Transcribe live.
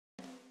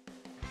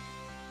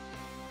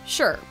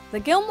Sure, the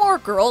Gilmore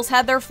Girls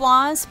had their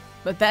flaws,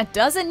 but that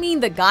doesn't mean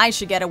the guys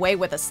should get away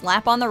with a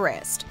slap on the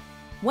wrist.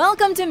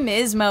 Welcome to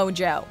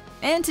MsMojo,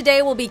 and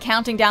today we'll be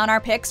counting down our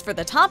picks for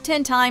the top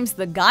 10 times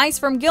the guys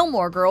from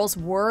Gilmore Girls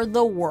were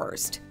the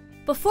worst.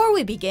 Before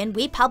we begin,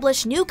 we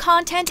publish new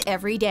content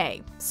every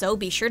day, so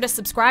be sure to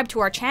subscribe to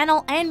our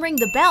channel and ring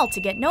the bell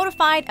to get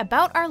notified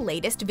about our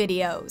latest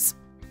videos.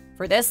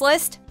 For this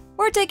list,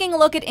 we're taking a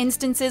look at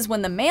instances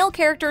when the male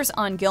characters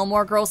on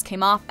Gilmore Girls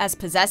came off as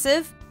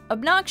possessive,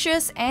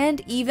 obnoxious,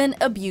 and even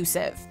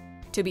abusive.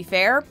 To be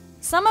fair,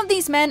 some of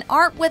these men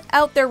aren't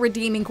without their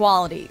redeeming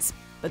qualities,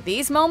 but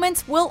these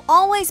moments will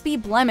always be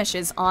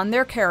blemishes on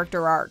their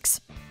character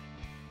arcs.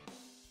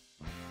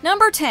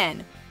 Number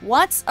 10.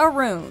 What's a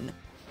rune?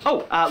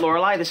 Oh,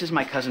 Lorelai, this is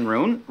my cousin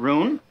Rune.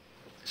 Rune,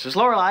 this is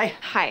Lorelai.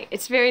 Hi,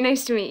 it's very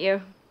nice to meet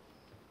you.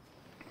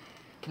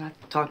 Can I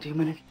talk to you a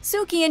minute?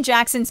 Suki and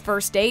Jackson's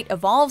first date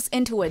evolves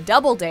into a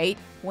double date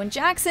when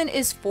Jackson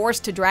is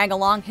forced to drag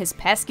along his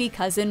pesky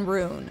cousin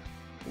Rune.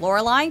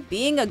 Lorelai,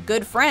 being a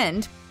good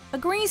friend,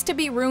 agrees to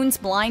be Rune's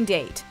blind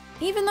date,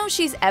 even though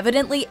she's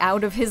evidently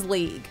out of his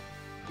league.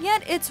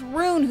 Yet it's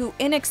Rune who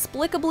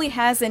inexplicably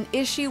has an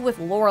issue with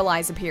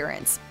Lorelai's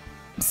appearance.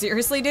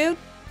 Seriously, dude?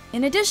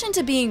 In addition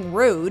to being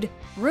rude,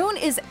 Rune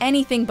is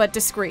anything but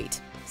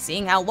discreet,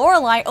 seeing how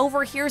Lorelai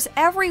overhears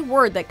every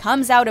word that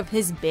comes out of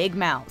his big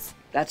mouth.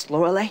 That's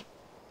Lorelai?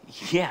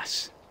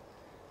 Yes.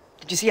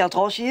 Did you see how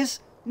tall she is?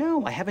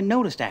 No, I haven't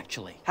noticed,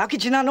 actually. How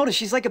could you not notice?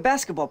 She's like a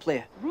basketball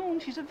player. Rune,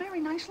 she's a very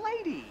nice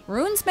lady.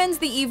 Rune spends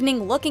the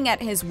evening looking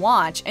at his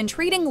watch and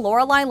treating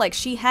Lorelai like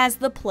she has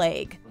the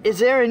plague. Is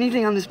there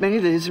anything on this menu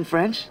that isn't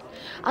French?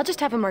 I'll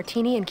just have a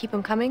martini and keep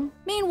him coming.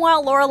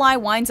 Meanwhile,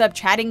 Lorelai winds up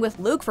chatting with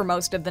Luke for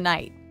most of the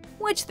night,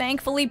 which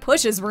thankfully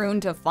pushes Rune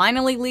to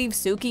finally leave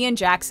Suki and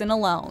Jackson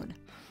alone.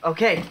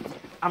 Okay,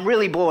 I'm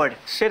really bored.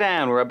 Sit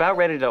down, we're about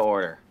ready to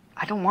order.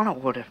 I don't want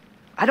to order.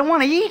 I don't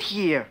want to eat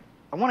here.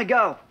 I want to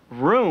go.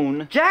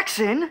 Rune?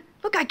 Jackson!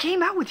 Look, I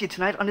came out with you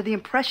tonight under the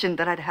impression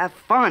that I'd have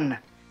fun.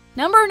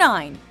 Number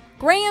 9.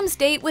 Graham's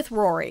date with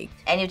Rory.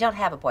 And you don't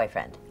have a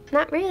boyfriend?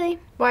 Not really.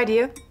 Why do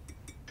you?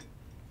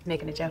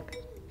 Making a joke.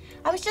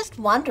 I was just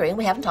wondering,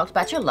 we haven't talked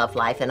about your love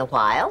life in a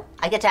while.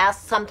 I get to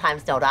ask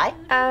sometimes, don't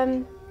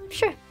I?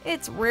 Sure.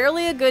 It's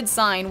rarely a good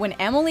sign when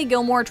Emily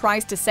Gilmore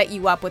tries to set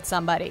you up with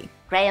somebody.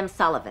 Graham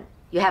Sullivan.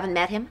 You haven't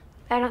met him?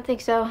 I don't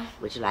think so.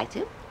 Would you like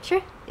to?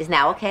 Sure. Is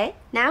now okay?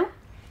 Now?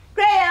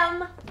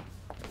 Graham!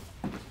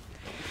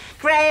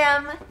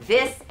 Graham,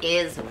 this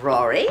is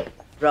Rory.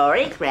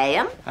 Rory,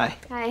 Graham. Hi.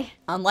 Hi.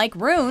 Unlike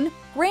Rune,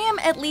 Graham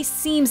at least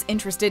seems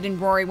interested in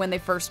Rory when they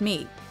first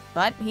meet,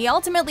 but he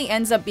ultimately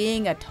ends up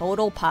being a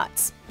total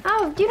putz.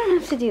 Oh, you don't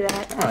have to do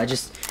that. Oh, I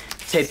just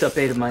taped up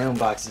 8 of my own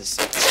boxes.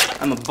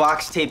 I'm a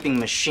box taping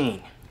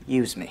machine.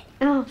 Use me.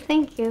 Oh,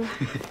 thank you.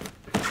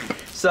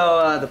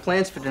 So, the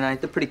plans for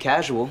tonight, they're pretty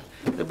casual.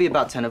 There'll be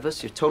about 10 of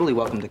us. You're totally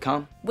welcome to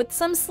come. With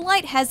some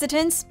slight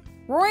hesitance,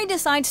 Rory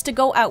decides to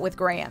go out with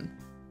Graham.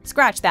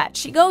 Scratch that,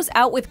 she goes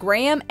out with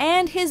Graham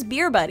and his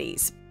beer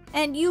buddies.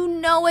 And you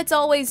know it's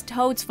always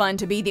totes fun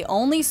to be the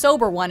only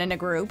sober one in a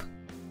group.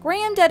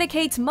 Graham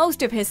dedicates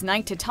most of his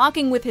night to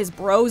talking with his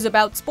bros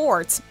about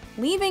sports,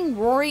 leaving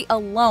Rory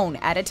alone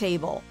at a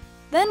table.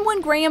 Then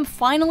when Graham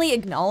finally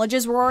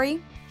acknowledges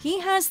Rory, he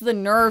has the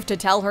nerve to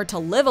tell her to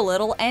live a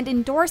little and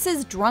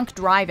endorses drunk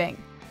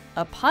driving.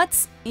 A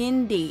putz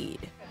indeed.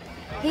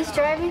 He's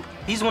driving?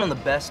 He's one of the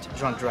best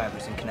drunk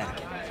drivers in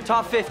Connecticut.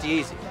 Top 50,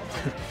 easy.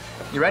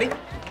 You ready?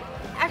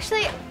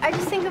 Actually, I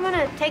just think I'm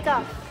gonna take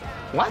off.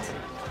 What?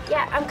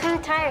 Yeah, I'm kind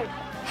of tired.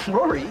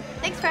 Rory?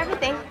 Thanks for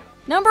everything.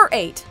 Number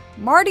 8.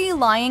 Marty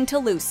lying to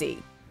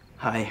Lucy.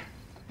 Hi,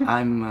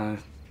 I'm,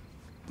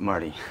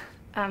 Marty.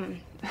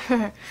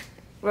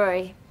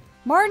 Rory.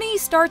 Marty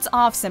starts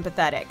off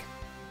sympathetic.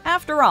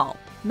 After all,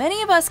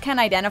 many of us can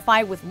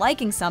identify with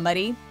liking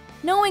somebody,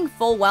 knowing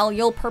full well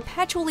you'll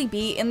perpetually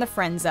be in the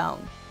friend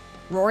zone.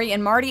 Rory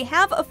and Marty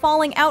have a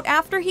falling out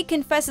after he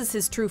confesses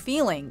his true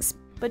feelings,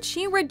 but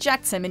she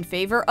rejects him in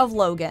favor of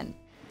Logan.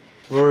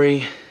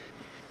 Rory,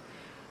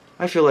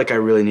 I feel like I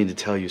really need to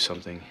tell you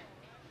something.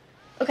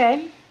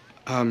 Okay.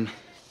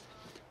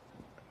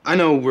 I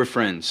know we're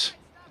friends,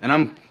 and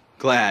I'm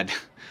glad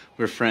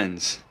we're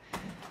friends,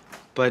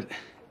 but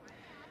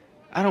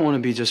I don't want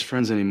to be just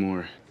friends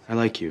anymore. I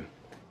like you.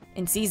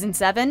 In season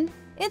 7,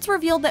 it's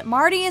revealed that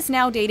Marty is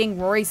now dating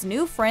Rory's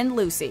new friend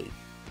Lucy.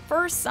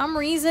 For some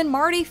reason,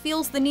 Marty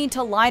feels the need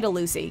to lie to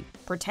Lucy,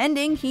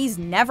 pretending he's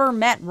never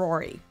met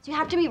Rory. You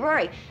have to meet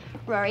Rory.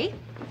 Rory,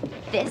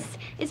 this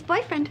is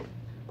boyfriend.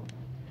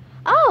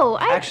 Oh,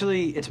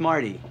 Actually, it's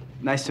Marty.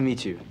 Nice to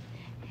meet you.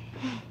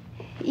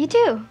 You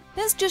too.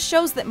 This just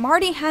shows that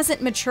Marty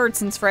hasn't matured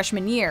since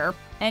freshman year,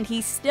 and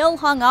he's still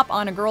hung up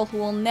on a girl who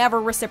will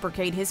never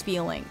reciprocate his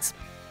feelings.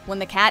 When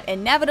the cat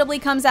inevitably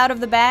comes out of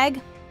the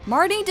bag,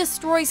 Marty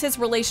destroys his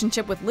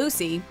relationship with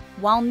Lucy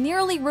while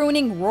nearly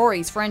ruining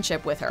Rory's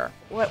friendship with her.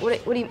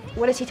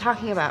 What is he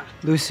talking about?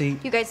 Lucy.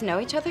 You guys know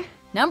each other?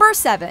 Number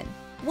 7.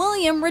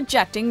 William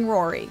rejecting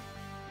Rory.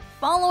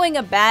 Following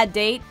a bad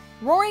date,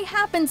 Rory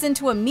happens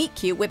into a meet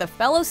cute with a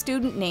fellow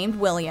student named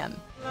William.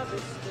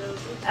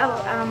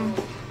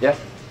 Yeah?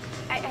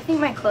 I think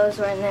my clothes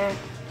were in there.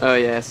 Oh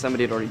yeah,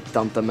 somebody had already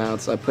dumped them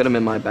out, so I put them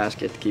in my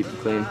basket to keep them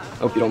clean.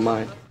 Hope you don't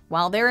mind.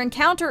 While their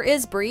encounter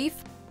is brief,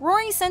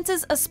 Rory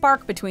senses a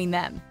spark between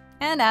them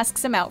and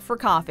asks him out for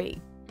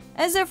coffee.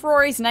 As if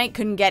Rory's night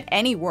couldn't get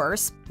any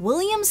worse,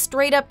 William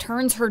straight up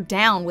turns her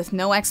down with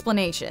no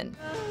explanation.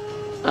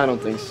 I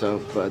don't think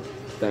so, but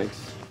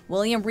thanks.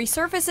 William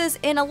resurfaces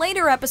in a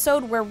later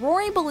episode where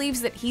Rory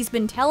believes that he's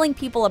been telling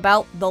people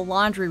about the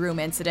laundry room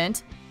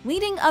incident,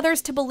 leading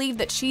others to believe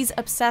that she's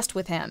obsessed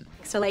with him.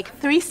 So like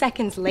 3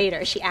 seconds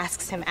later, she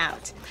asks him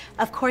out.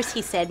 Of course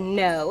he said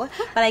no,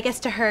 but I guess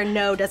to her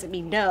no doesn't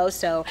mean no,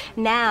 so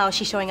now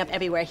she's showing up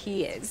everywhere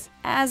he is.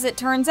 As it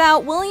turns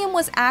out, William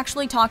was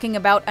actually talking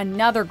about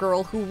another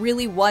girl who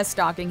really was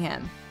stalking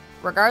him.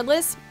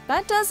 Regardless,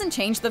 that doesn't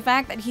change the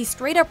fact that he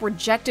straight up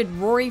rejected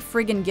Rory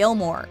friggin'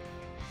 Gilmore.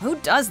 Who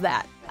does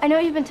that? I know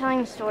you've been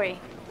telling the story.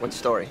 What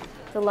story?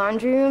 The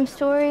laundry room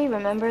story,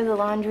 remember the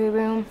laundry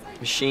room?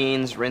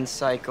 Machines, rinse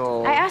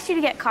cycle. I asked you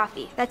to get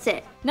coffee, that's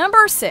it.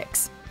 Number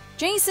 6.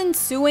 Jason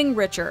suing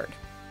Richard.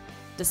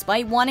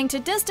 Despite wanting to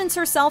distance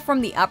herself from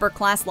the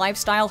upper-class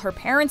lifestyle her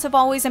parents have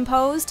always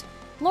imposed,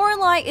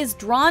 Lorelai is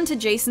drawn to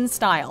Jason's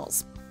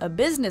styles, a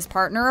business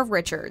partner of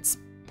Richard's.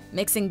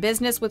 Mixing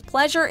business with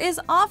pleasure is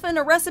often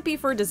a recipe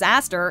for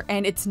disaster,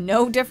 and it's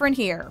no different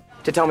here.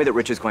 To tell me that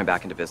Richard's going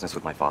back into business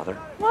with my father.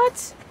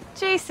 What?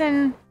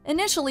 Jason.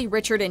 Initially,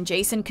 Richard and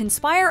Jason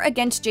conspire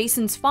against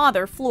Jason's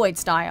father, Floyd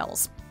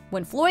Styles.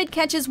 When Floyd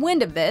catches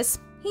wind of this,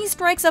 he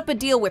strikes up a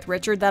deal with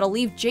Richard that'll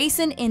leave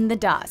Jason in the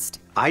dust.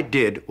 I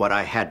did what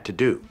I had to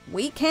do.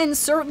 We can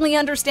certainly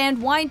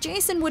understand why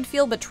Jason would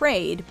feel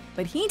betrayed,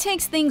 but he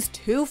takes things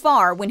too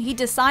far when he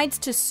decides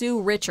to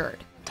sue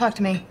Richard. Talk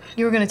to me.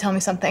 You were gonna tell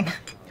me something.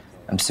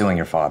 I'm suing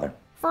your father.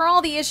 For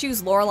all the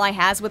issues Lorelai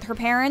has with her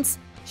parents,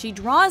 she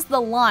draws the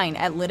line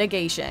at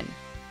litigation.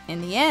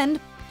 In the end,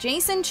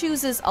 Jason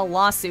chooses a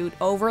lawsuit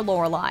over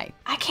Lorelai.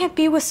 I can't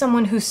be with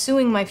someone who's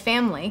suing my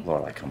family.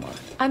 Lorelai, come on.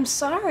 I'm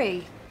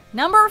sorry.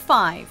 Number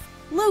 5.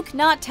 Luke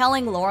not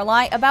telling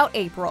Lorelai about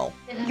April.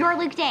 You're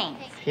Luke Danes.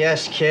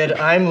 Yes, kid,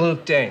 I'm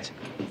Luke Danes.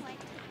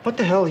 What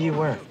the hell are you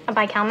wearing? A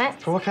bike helmet.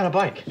 For what kind of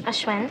bike? A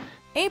Schwinn.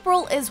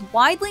 April is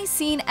widely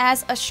seen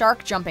as a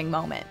shark jumping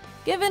moment,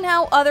 given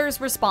how others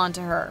respond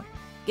to her.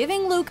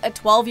 Giving Luke a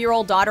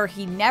 12-year-old daughter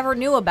he never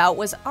knew about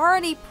was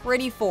already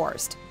pretty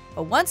forced.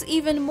 But what's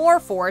even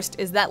more forced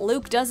is that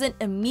Luke doesn't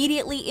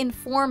immediately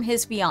inform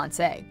his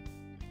fiancée.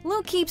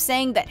 Luke keeps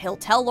saying that he'll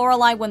tell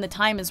Lorelai when the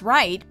time is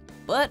right,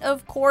 but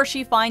of course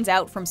she finds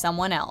out from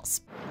someone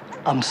else.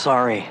 I'm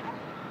sorry.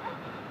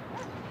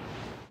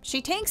 She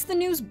takes the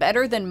news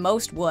better than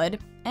most would,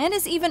 and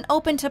is even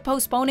open to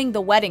postponing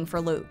the wedding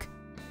for Luke.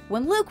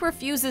 When Luke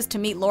refuses to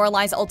meet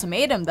Lorelai's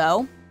ultimatum,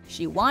 though,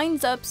 she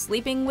winds up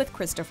sleeping with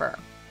Christopher.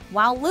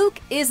 While Luke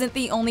isn't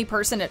the only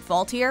person at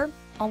fault here,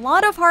 a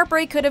lot of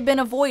heartbreak could have been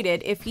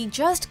avoided if he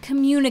just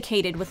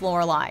communicated with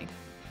Lorelai.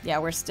 Yeah,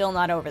 we're still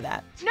not over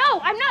that.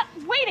 No, I'm not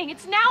waiting.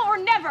 It's now or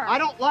never. I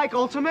don't like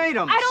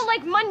ultimatums. I don't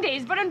like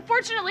Mondays, but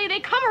unfortunately they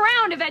come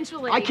around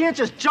eventually. I can't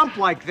just jump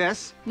like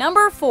this.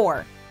 Number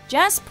 4.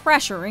 Jess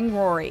pressuring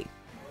Rory.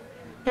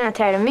 You're not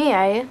tired of me,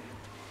 are you?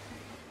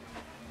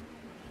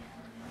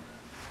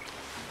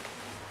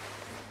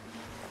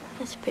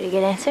 That's a pretty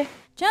good answer.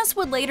 Jess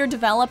would later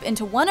develop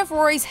into one of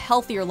Rory's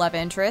healthier love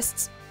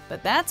interests,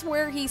 but that's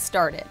where he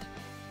started.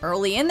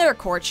 Early in their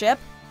courtship,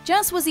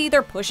 Jess was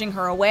either pushing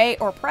her away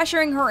or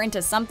pressuring her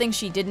into something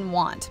she didn't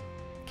want.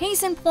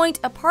 Case in point,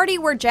 a party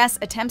where Jess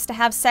attempts to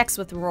have sex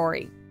with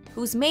Rory,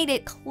 who's made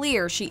it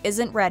clear she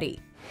isn't ready.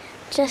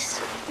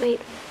 Just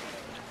wait.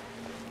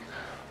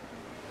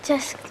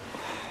 Just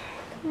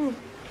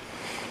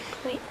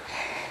wait.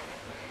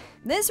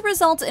 This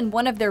results in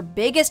one of their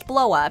biggest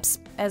blow-ups,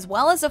 as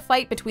well as a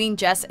fight between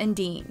Jess and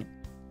Dean.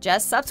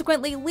 Jess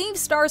subsequently leaves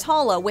Stars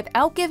Hollow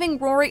without giving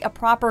Rory a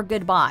proper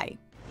goodbye.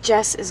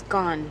 Jess is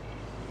gone.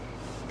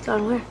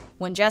 Gone where?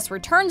 When Jess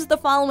returns the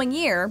following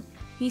year,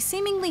 he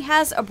seemingly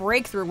has a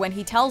breakthrough when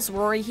he tells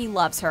Rory he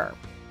loves her.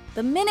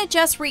 The minute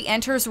Jess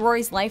re-enters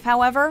Rory's life,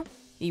 however,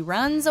 he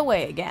runs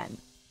away again,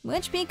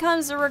 which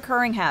becomes a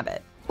recurring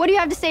habit. What do you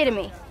have to say to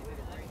me?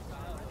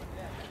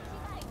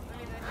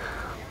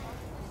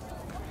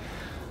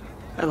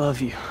 I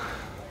love you.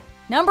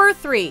 Number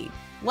 3.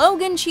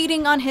 Logan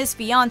cheating on his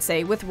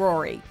fiancée with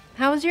Rory.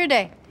 How was your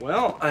day?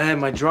 Well, I had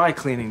my dry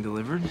cleaning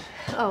delivered.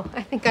 Oh,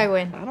 I think I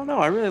win. I don't know,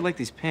 I really like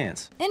these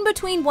pants. In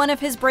between one of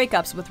his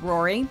breakups with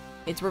Rory,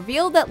 it's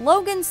revealed that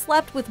Logan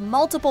slept with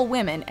multiple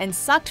women and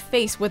sucked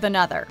face with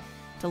another.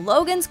 To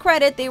Logan's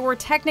credit, they were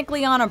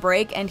technically on a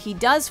break, and he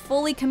does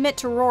fully commit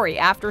to Rory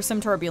after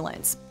some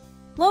turbulence.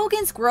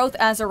 Logan's growth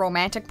as a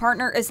romantic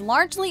partner is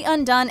largely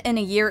undone in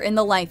A Year in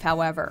the Life,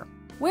 however,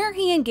 where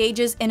he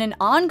engages in an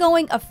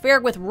ongoing affair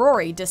with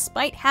Rory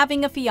despite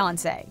having a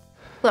fiancé.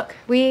 Look,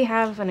 we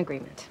have an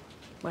agreement.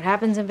 What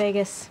happens in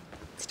Vegas,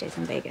 stays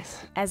in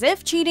Vegas. As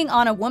if cheating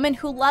on a woman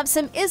who loves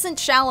him isn't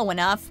shallow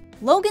enough,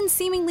 Logan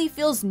seemingly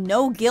feels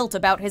no guilt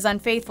about his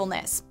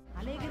unfaithfulness.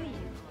 Are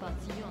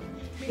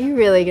you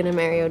really gonna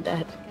marry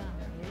Odette?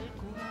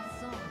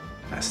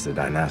 That's the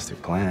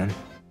dynastic plan.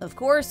 Of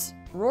course,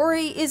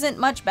 Rory isn't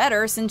much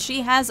better since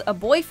she has a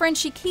boyfriend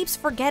she keeps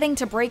forgetting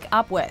to break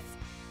up with.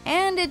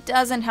 And it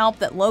doesn't help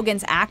that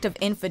Logan's act of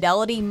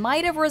infidelity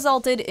might have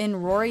resulted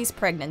in Rory's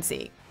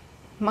pregnancy.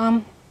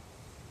 Mom?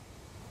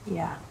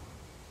 Yeah.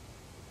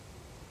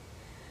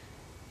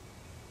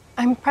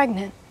 I'm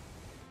pregnant.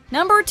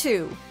 Number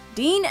 2.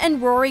 Dean and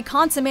Rory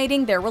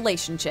consummating their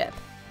relationship.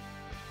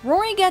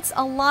 Rory gets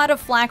a lot of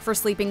flack for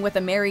sleeping with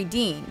a married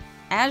Dean,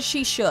 as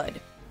she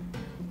should.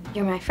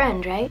 You're my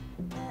friend, right?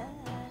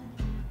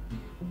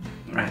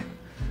 Right.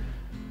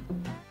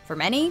 For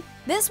many,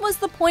 this was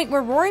the point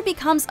where Rory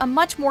becomes a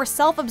much more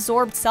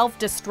self-absorbed,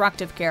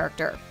 self-destructive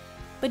character.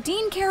 But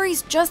Dean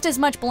carries just as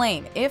much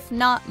blame, if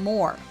not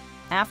more.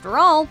 After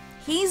all,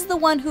 he's the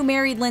one who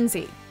married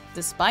Lindsay,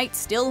 despite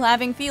still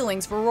having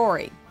feelings for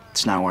Rory.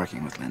 It's not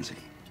working with Lindsay.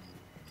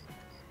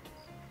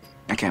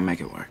 I can't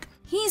make it work.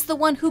 He's the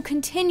one who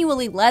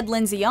continually led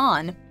Lindsay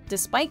on,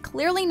 despite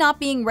clearly not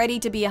being ready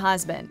to be a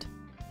husband.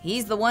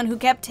 He's the one who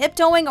kept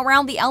tiptoeing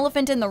around the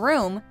elephant in the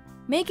room,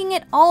 making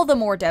it all the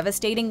more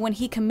devastating when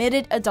he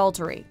committed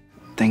adultery.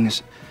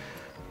 Things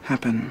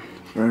happen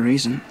for a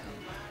reason,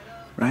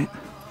 right?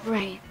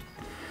 Right.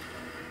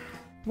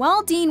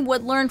 While Dean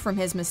would learn from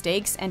his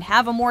mistakes and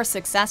have a more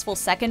successful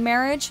second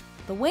marriage,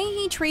 the way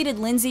he treated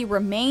Lindsay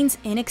remains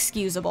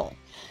inexcusable.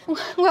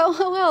 Well,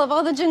 of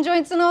all the gin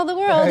joints in all the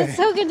world, Hey. It's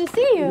so good to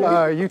see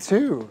you. You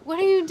too. What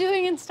are you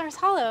doing in Stars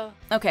Hollow?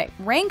 Okay,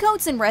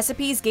 raincoats and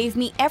recipes gave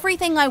me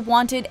everything I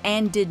wanted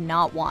and did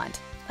not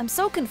want. I'm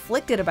so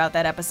conflicted about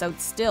that episode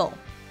still.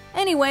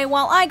 Anyway,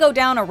 while I go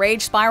down a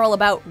rage spiral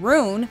about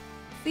Rune,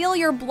 feel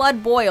your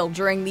blood boil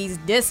during these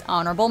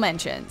dishonorable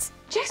mentions.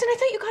 Jackson, I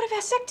thought you got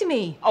a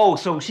vasectomy. Oh,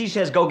 so she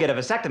says go get a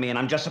vasectomy and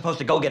I'm just supposed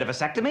to go get a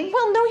vasectomy?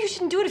 Well, no, you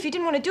shouldn't do it if you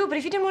didn't want to do it, but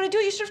if you didn't want to do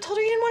it, you should have told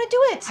her you didn't want to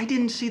do it. I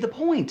didn't see the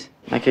point.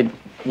 I could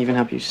even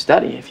help you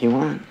study if you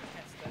want.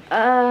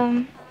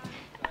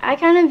 I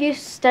kind of view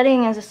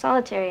studying as a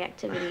solitary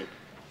activity.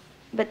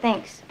 But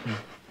thanks.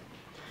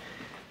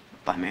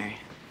 Bye, Mary.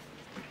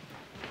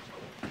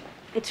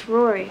 It's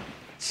Rory.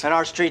 And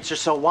our streets are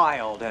so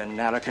wild and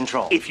out of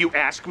control. If you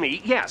ask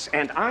me, yes,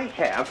 and I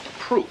have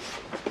proof.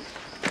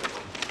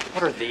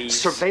 What are these?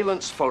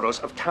 Surveillance photos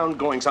of town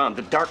goings-on.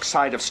 The dark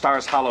side of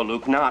Stars Hollow,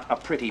 Luke, not a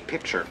pretty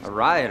picture. A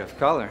riot of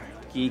color.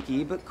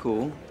 Geeky, but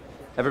cool.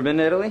 Ever been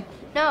to Italy?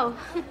 No.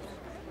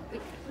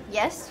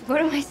 Yes?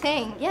 What am I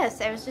saying?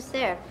 Yes, I was just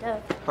there. Duh.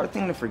 Hard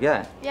thing to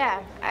forget.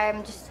 Yeah,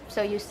 I'm just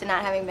so used to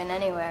not having been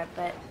anywhere,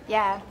 but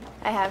yeah,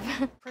 I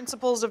have.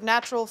 Principles of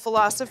Natural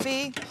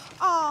Philosophy.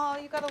 Oh,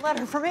 you got a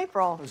letter from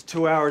April. I was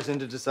 2 hours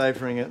into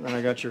deciphering it, and then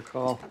I got your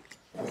call.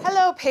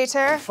 Hello,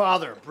 Peter.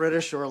 Father,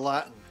 British or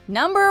Latin?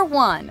 Number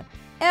 1.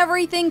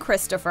 Everything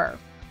Christopher.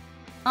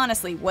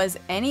 Honestly, was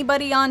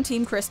anybody on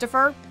Team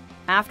Christopher?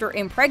 After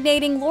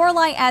impregnating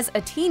Lorelai as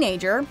a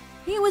teenager,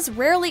 he was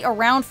rarely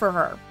around for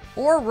her,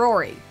 or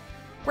Rory.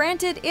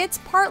 Granted, it's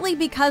partly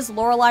because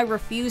Lorelai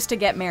refused to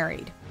get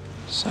married.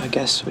 So I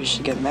guess we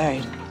should get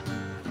married.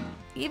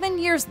 Even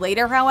years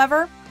later,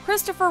 however,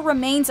 Christopher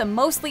remains a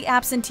mostly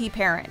absentee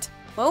parent,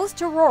 both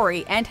to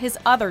Rory and his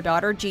other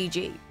daughter,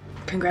 Gigi.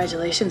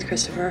 Congratulations,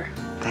 Christopher.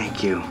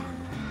 Thank you.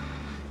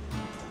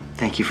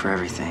 Thank you for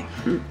everything.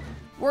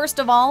 Worst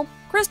of all,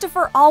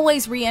 Christopher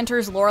always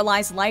re-enters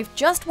Lorelai's life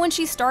just when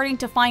she's starting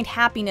to find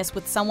happiness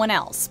with someone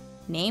else,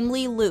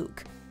 namely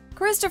Luke.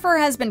 Christopher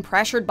has been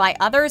pressured by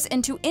others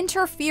into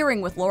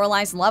interfering with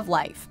Lorelai's love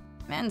life,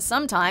 and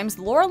sometimes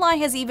Lorelai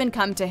has even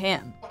come to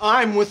him.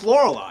 I'm with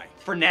Lorelai.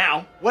 For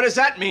now. What does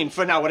that mean,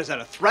 for now? What is that,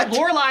 a threat?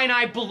 Lorelai and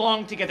I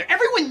belong together.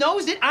 Everyone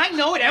knows it. I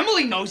know it.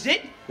 Emily knows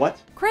it.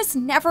 What? Chris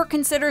never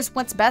considers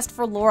what's best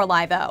for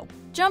Lorelai, though,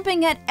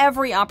 jumping at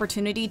every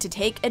opportunity to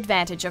take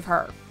advantage of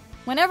her.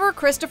 Whenever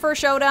Christopher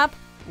showed up,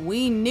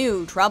 we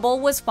knew trouble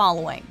was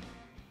following.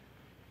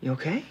 You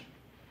okay?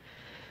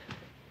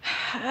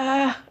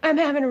 I'm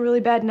having a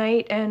really bad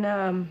night, and,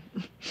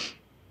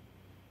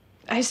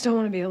 I just don't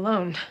want to be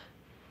alone.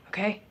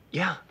 Okay?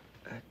 Yeah.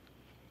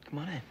 Come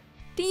on in.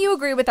 Do you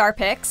agree with our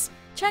picks?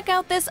 Check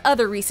out this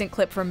other recent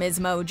clip from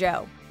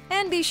MsMojo.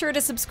 And be sure to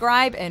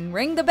subscribe and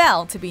ring the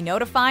bell to be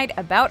notified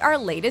about our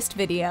latest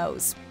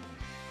videos.